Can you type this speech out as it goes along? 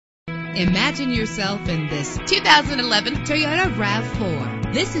Imagine yourself in this 2011 Toyota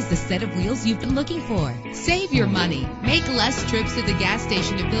RAV4. This is the set of wheels you've been looking for. Save your money. Make less trips to the gas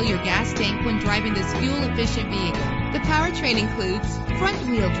station to fill your gas tank when driving this fuel-efficient vehicle. The powertrain includes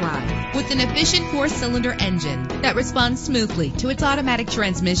front-wheel drive with an efficient 4-cylinder engine that responds smoothly to its automatic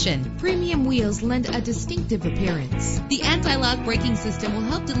transmission. Premium wheels lend a distinctive appearance. The anti-lock braking system will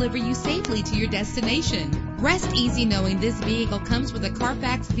help deliver you safely to your destination. Rest easy knowing this vehicle comes with a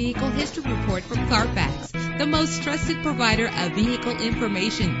Carfax Vehicle History Report from Carfax, the most trusted provider of vehicle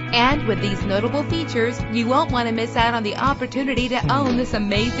information. And with these notable features, you won't want to miss out on the opportunity to own this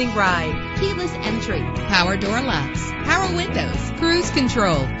amazing ride. Keyless entry, power door locks, power windows, cruise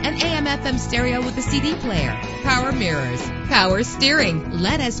control, an AM/FM stereo with a CD player, power mirrors, power steering.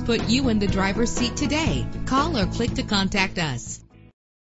 Let us put you in the driver's seat today. Call or click to contact us.